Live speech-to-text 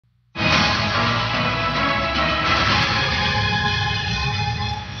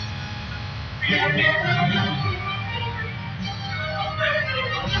Balita,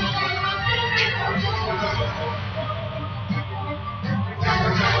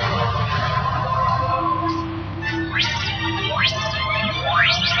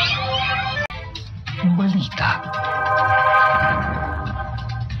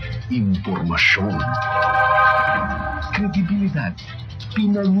 impormasyon, kredibilidad,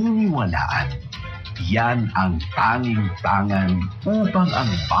 pinaniniwalaan. Yan ang tanging tangan upang ang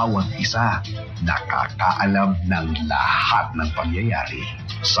bawat isa nakakaalam ng lahat ng pangyayari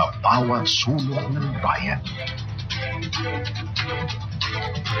sa bawat sulok ng bayan.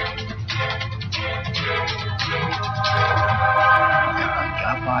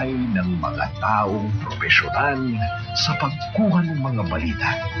 Kapay ng mga taong profesional sa pagkuha ng mga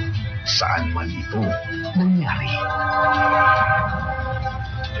balita, saan man ito nangyari.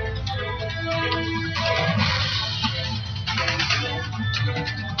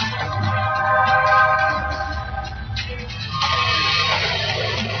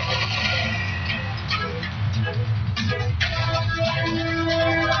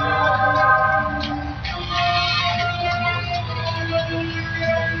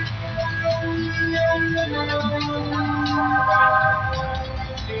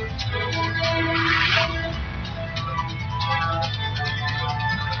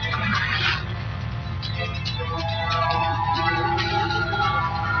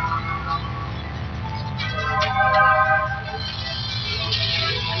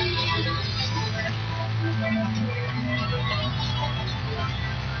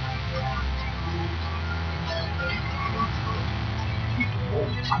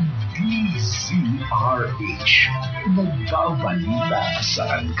 Ang DZRH, nagbabalita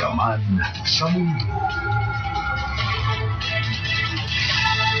saan ka man sa mundo.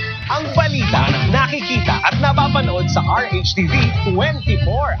 Ang balita nakikita at napapanood sa RHTV 24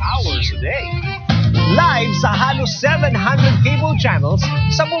 hours a day. Live sa halos 700 cable channels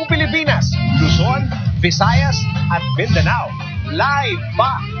sa buong Pilipinas, Luzon, Visayas at Mindanao. Live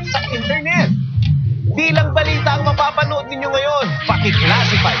pa sa internet. Di lang balita ang mapapanood ninyo ngayon, pati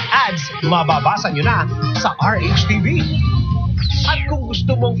classified ads mababasa nyo na sa RHTV. At kung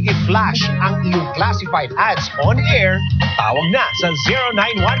gusto mong i-flash ang iyong classified ads on air, tawag na sa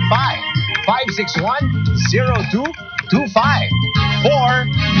 0915-561-0225 for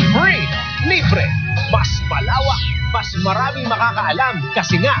free, libre, mas malawak, mas maraming makakaalam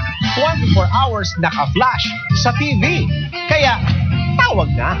kasi nga 24 hours naka-flash sa TV. Kaya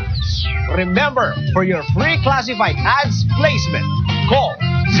tawag na. Remember, for your free classified ads placement, call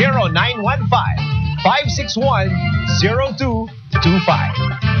 0915-561-0225.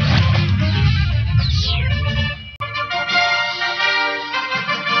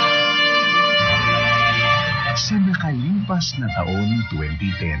 Sa nakalipas na taon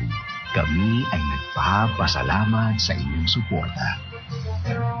 2010, kami ay nagpapasalamat sa inyong suporta.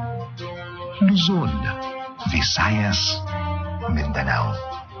 Luzon, Visayas, Mindanao,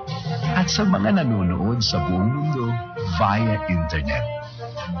 at sa mga nanonood sa buong mundo via internet.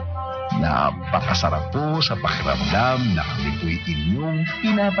 Napakasarap po sa pakiramdam na kami po'y inyong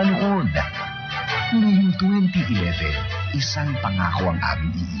pinapanood. Ngayong 2011, isang pangako ang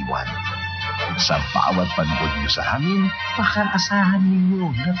aming iiwan. Sa bawat panood niyo sa amin, pakaasahan ninyo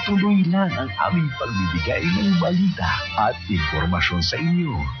na tuloy lang ang aming pagbibigay ng balita at impormasyon sa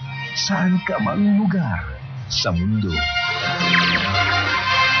inyo, saan ka mang lugar sa mundo.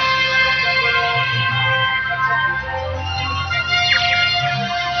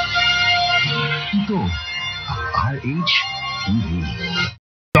 Ito ang RHTV.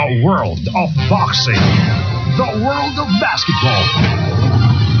 The world of boxing, the world of basketball,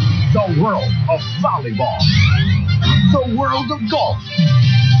 the world of volleyball, the world of golf,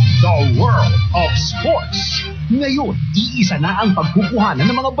 the world of sports. Ngayon, iisa na ang pagkukuhanan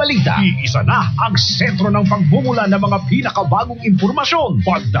ng mga balita. Iisa na ang sentro ng pagmumula ng mga pinakabagong impormasyon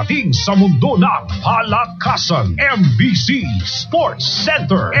pagdating sa mundo ng palakasan. MBC Sports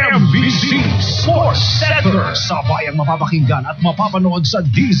Center. MBC Sports Center. Sabay ang mapapakinggan at mapapanood sa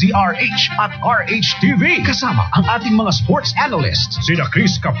DZRH at RHTV. Kasama ang ating mga sports analysts, sina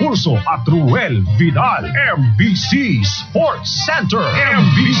Chris Capurso at Ruel Vidal. MBC Sports Center.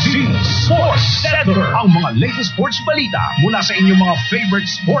 MBC Sports Center. Ang mga latest sports balita mula sa inyong mga favorite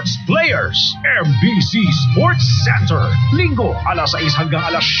sports players. MBC Sports Center. Linggo, alas 6 hanggang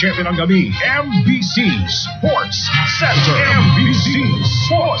alas 7 ng gabi. MBC Sports Center. MBC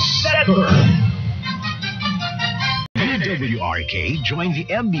Sports Center. DZRH joined the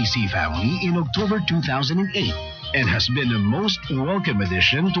MBC family in October 2008. and has been a most welcome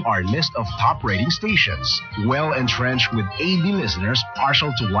addition to our list of top rating stations. Well entrenched with 80 listeners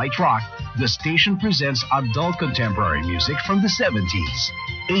partial to light rock, the station presents adult contemporary music from the 70s,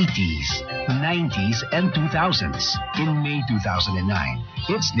 80s, 90s, and 2000s. In May 2009,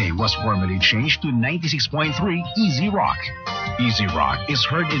 its name was formally changed to 96.3 Easy Rock. Easy Rock is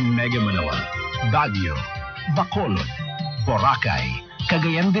heard in Mega Manila, Baguio, Bacolod, Boracay,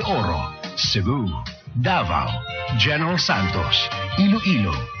 Cagayan de Oro, Cebu, Davao, General Santos,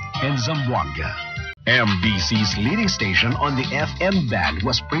 Iloilo, and Zamboanga. MBC's leading station on the FM band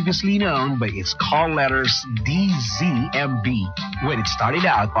was previously known by its call letters DZMB when it started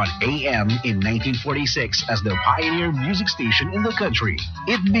out on AM in 1946 as the pioneer music station in the country.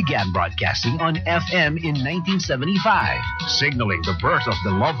 It began broadcasting on FM in 1975, signaling the birth of the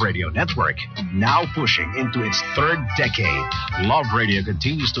Love Radio network, now pushing into its third decade. Love Radio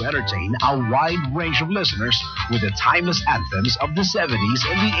continues to entertain a wide range of listeners with the timeless anthems of the 70s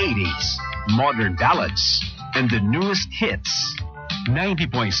and the 80s. Modern ballads, and the newest hits.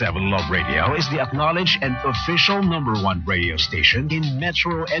 90.7 Love Radio is the acknowledged and official #1 radio station in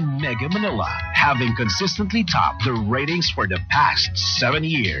Metro and Mega Manila, having consistently topped the ratings for the past 7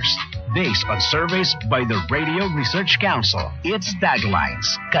 years. Based on surveys by the Radio Research Council, its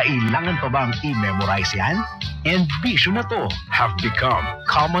taglines, "Kailangan pa bang i-memorize yan?" and "Bisyo na to," have become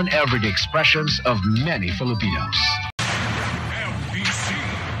common everyday expressions of many Filipinos.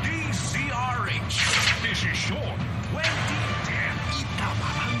 Desisyon 2010. Itama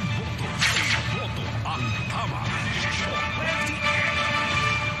ang boto. Iboto ang tama. Desisyon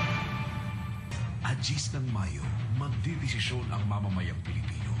 2010. Agis ng Mayo, magdidesisyon ang mamamayang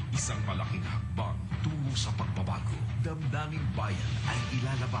Pilipino. Isang malaking hakbang tungo sa pagbabago. Damdaming bayan ay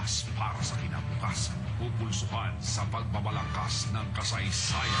ilalabas para sa kinabukasan. Pupulsuhan sa pagbabalangkas ng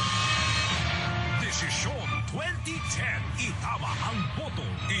kasaysayan. Desisyon 2010. Itama ang boto.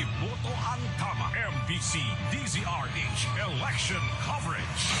 Iboto ang tama. MBC DZRH Election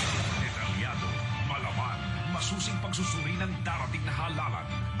Coverage. Detalyado, malaman, masusing pagsusuri ng darating na halalan.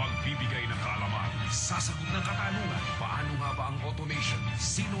 Magbibigay ng kaalaman. Sasagot ng katanungan. Paano nga ba ang automation?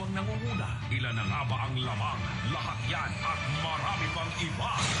 Sino ang nangunguna? Ilan na nga ba ang lamang? Lahat yan at marami pang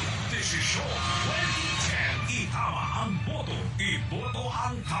iba. Desisyon 2010. Itama ang boto. Iboto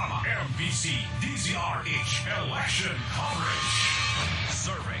ang tama. MBC DZRH Election Coverage.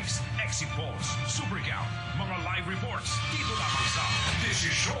 Surveys, exit polls, super count, mga live reports, dito lamang sa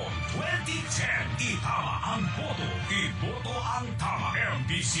Desisyon 2010. Itama ang boto. Iboto ang tama.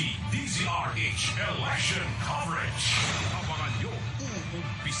 MBC DZRH Election Coverage. Abangan nyo,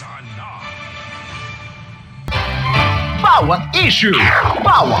 uumpisahan na. Bawat issue,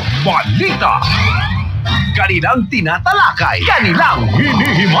 bawat balita, kanilang tinatalakay, kanilang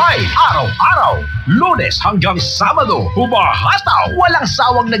hinihimay, araw-araw, Lunes hanggang Sabado, humahataw, walang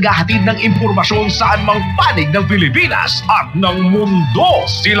sawang naghahatid ng impormasyon saan mang panig ng Pilipinas at ng mundo.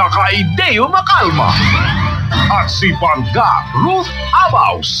 Sila kay Deo Macalma at si Bangga Ruth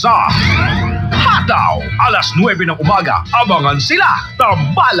Abaw sa Hataw. Alas 9 ng umaga, abangan sila.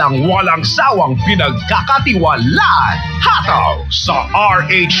 Tambalang walang sawang pinagkakatiwalaan. Hataw sa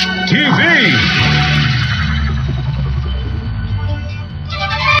RHTV.